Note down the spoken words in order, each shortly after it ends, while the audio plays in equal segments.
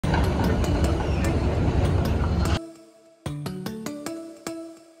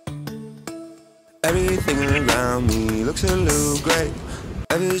Everything around me looks a little great.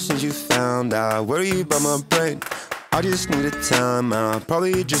 Ever since you found out, worry about my brain. I just need a time out,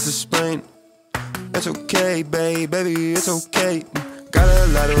 probably just a sprain. It's okay, babe, baby, it's okay. Got a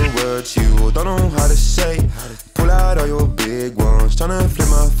lot of words you don't know how to say. Pull out all your big ones, tryna flip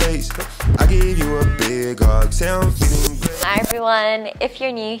my face. I give you a big hug, say I'm feeling great. Hi everyone, if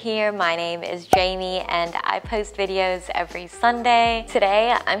you're new here, my name is Jamie and I post videos every Sunday.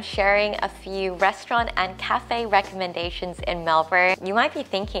 Today I'm sharing a few restaurant and cafe recommendations in Melbourne. You might be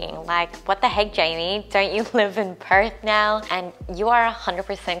thinking like, what the heck Jamie, don't you live in Perth now? And you are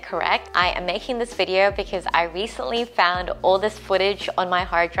 100% correct. I am making this video because I recently found all this footage on my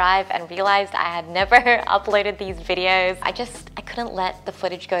hard drive and realized I had never uploaded these videos. I couldn't let the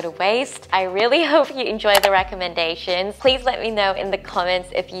footage go to waste. I really hope you enjoy the recommendations. Please let me know in the comments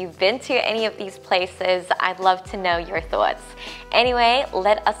if you've been to any of these places. I'd love to know your thoughts. Anyway,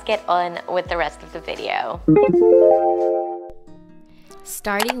 let us get on with the rest of the video.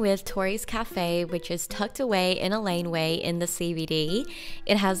 Starting with Tori's Cafe, which is tucked away in a laneway in the CBD.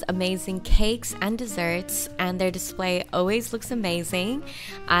 It has amazing cakes and desserts, and their display always looks amazing.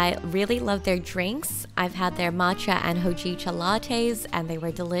 I really love their drinks. I've had their matcha and hojicha lattes, and they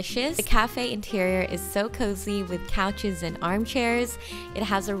were delicious. The cafe interior is so cozy with couches and armchairs. It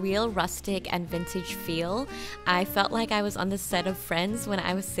has a real rustic and vintage feel. I felt like I was on the set of Friends when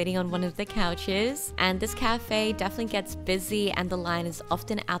I was sitting on one of the couches. And this cafe definitely gets busy, and the line is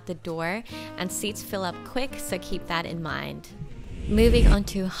often out the door and seats fill up quick, so keep that in mind. Moving on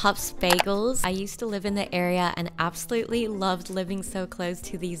to Hub's Bagels. I used to live in the area and absolutely loved living so close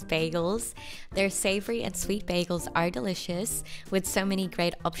to these bagels. Their savory and sweet bagels are delicious with so many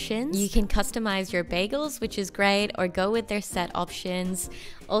great options. You can customize your bagels, which is great, or go with their set options.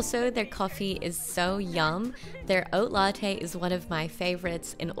 Also, their coffee is so yum. Their oat latte is one of my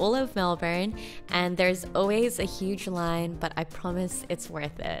favorites in all of Melbourne, and there's always a huge line, but I promise it's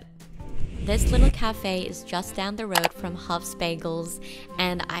worth it. This little cafe is just down the road from Hub's Bagels,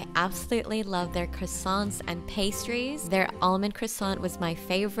 and I absolutely love their croissants and pastries. Their almond croissant was my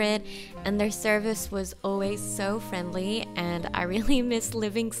favorite, and their service was always so friendly, and I really miss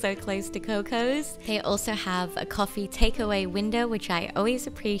living so close to Coco's. They also have a coffee takeaway window, which I always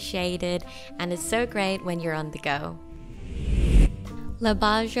appreciated, and it's so great when you're on the go. La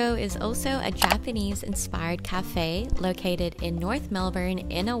Bajo is also a Japanese-inspired cafe located in North Melbourne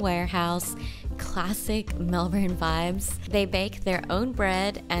in a warehouse. Classic Melbourne vibes. They bake their own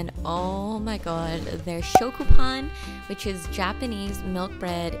bread, and oh my god, their shokupan, which is Japanese milk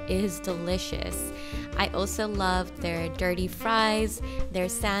bread, is delicious. I also love their dirty fries, their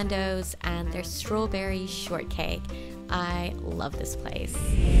sandos, and their strawberry shortcake. I love this place.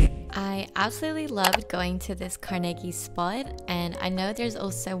 I absolutely loved going to this Carnegie spot, and I know there's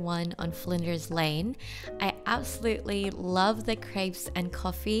also one on Flinders Lane. I absolutely love the crepes and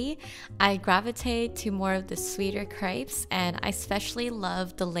coffee. I gravitate to more of the sweeter crepes, and I especially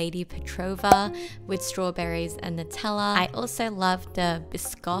love the Lady Petrova with strawberries and Nutella. I also loved the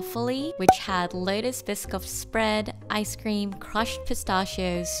Biscoffoli, which had lotus biscoff spread, ice cream, crushed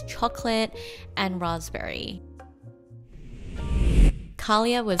pistachios, chocolate, and raspberry.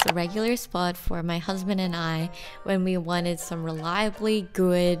 Kalia was a regular spot for my husband and I when we wanted some reliably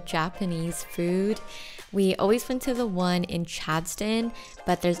good Japanese food. We always went to the one in Chadstone,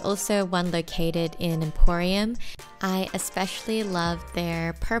 but there's also one located in Emporium. I especially loved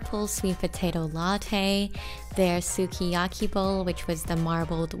their purple sweet potato latte, their sukiyaki bowl, which was the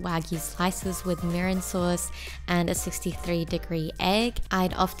marbled wagyu slices with mirin sauce and a 63-degree egg.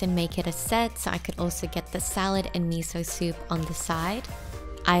 I'd often make it a set, so I could also get the salad and miso soup on the side.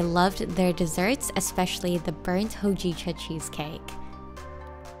 I loved their desserts, especially the burnt hojicha cheesecake.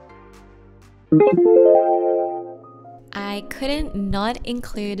 I couldn't not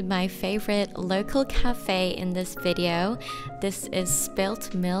include my favorite local cafe in this video. This is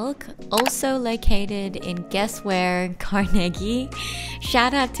Spilt Milk, also located in guess where? Carnegie.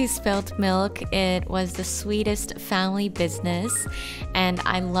 Shout out to Spilt Milk. It was the sweetest family business, and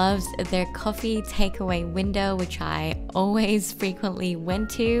I loved their coffee takeaway window, which I always frequently went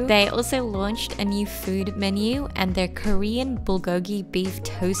to. They also launched a new food menu, and their Korean bulgogi beef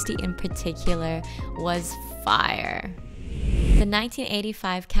toasty in particular was fire. The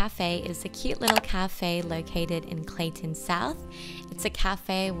 1985 Cafe is a cute little cafe located in Clayton South. It's a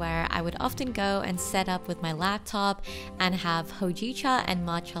cafe where I would often go and set up with my laptop and have hojicha and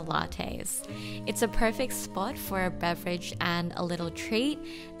matcha lattes. It's a perfect spot for a beverage and a little treat.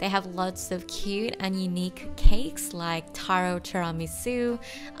 They have lots of cute and unique cakes like taro tiramisu,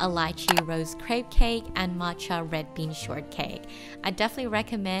 a lychee rose crepe cake, and matcha red bean shortcake. I definitely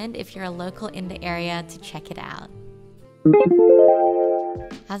recommend if you're a local in the area to check it out.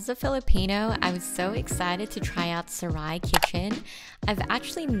 As a Filipino, I was so excited to try out Sarai Kitchen. I've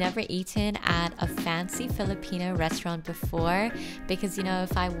actually never eaten at a fancy Filipino restaurant before because,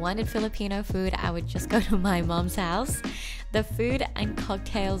 if I wanted Filipino food, I would just go to my mom's house. The food and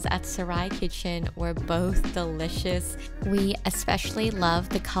cocktails at Sarai Kitchen were both delicious. We especially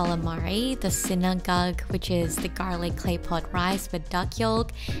loved the calamari, the sinagang, which is the garlic clay pot rice with duck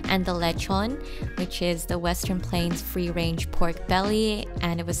yolk, and the lechon, which is the Western Plains free-range pork belly,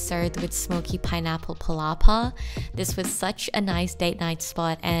 and it was served with smoky pineapple palapa. This was such a nice date night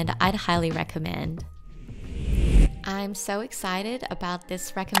spot, and I'd highly recommend. I'm so excited about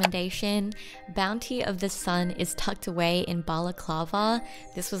this recommendation. Bounty of the Sun is tucked away in Balaclava.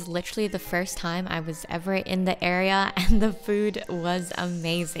 This was literally the first time I was ever in the area, and the food was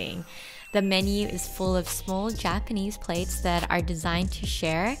amazing. The menu is full of small Japanese plates that are designed to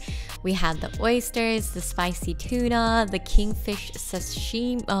share. We had the oysters, the spicy tuna, the kingfish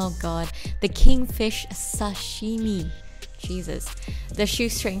sashimi, the kingfish sashimi. Jesus. The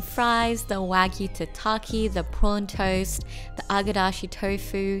shoestring fries, the wagyu tataki, the prawn toast, the agadashi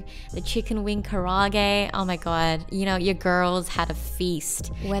tofu, the chicken wing karaage. Oh my god, your girls had a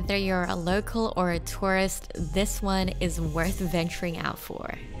feast. Whether you're a local or a tourist, this one is worth venturing out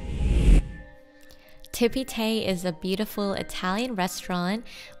for. Tipite is a beautiful Italian restaurant.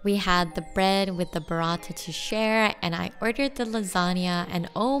 We had the bread with the burrata to share, and I ordered the lasagna, and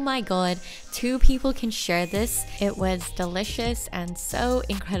oh my god, 2 people can share this. It was delicious and so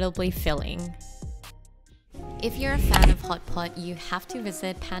incredibly filling. If you're a fan of hot pot, you have to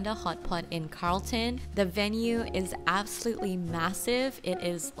visit Panda Hot Pot in Carlton. The venue is absolutely massive. It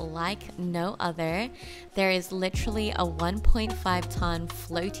is like no other. There is literally a 1.5-ton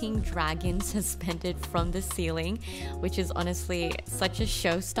floating dragon suspended from the ceiling, which is honestly such a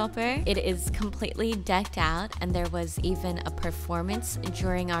showstopper. It is completely decked out, and there was even a performance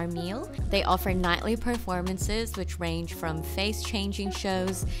during our meal. They offer nightly performances which range from face-changing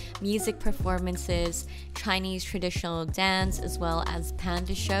shows, music performances, Chinese traditional dance, as well as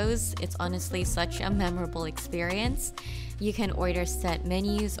panda shows. It's honestly such a memorable experience. You can order set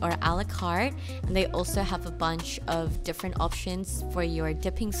menus or a la carte, and they also have a bunch of different options for your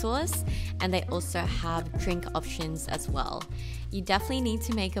dipping sauce, and they also have drink options as well. You definitely need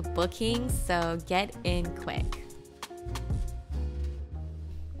to make a booking, so get in quick.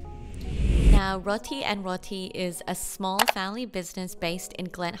 Now, Roti and Roti is a small family business based in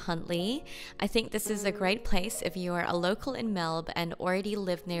Glen Huntly. I think this is a great place if you are a local in Melbourne and already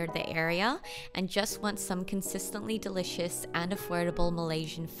live near the area and just want some consistently delicious and affordable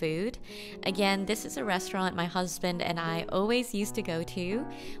Malaysian food. Again, this is a restaurant my husband and I always used to go to.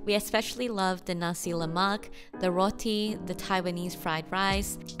 We especially love the nasi lemak, the roti, the Taiwanese fried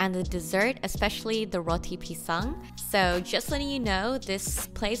rice, and the dessert, especially the roti pisang. So just letting you know, this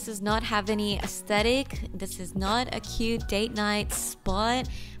place does not have any aesthetic. This is not a cute date night spot,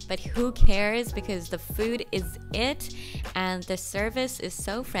 but who cares, because the food is it and the service is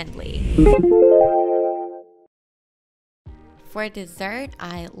so friendly. For dessert,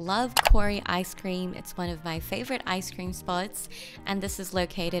 I love Kori ice cream. It's one of my favorite ice cream spots, and this is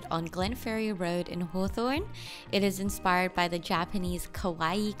located on Glenferrie Road in Hawthorne. It is inspired by the Japanese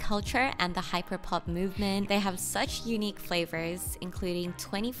kawaii culture and the hyperpop movement. They have such unique flavors, including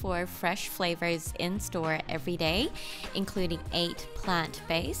 24 fresh flavors in store every day, including 8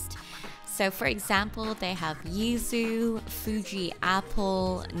 plant-based. So for example, they have yuzu, Fuji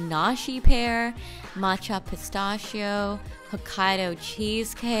apple, nashi pear, matcha pistachio, Hokkaido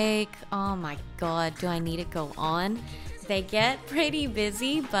cheesecake. Oh my god, do I need to go on? They get pretty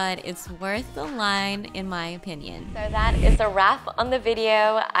busy, but it's worth the line in my opinion. So that is a wrap on the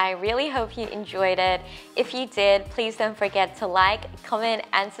video. I really hope you enjoyed it. If you did, please don't forget to like, comment,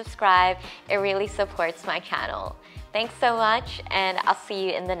 and subscribe. It really supports my channel. Thanks so much, and I'll see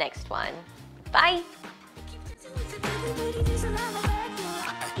you in the next one. Bye!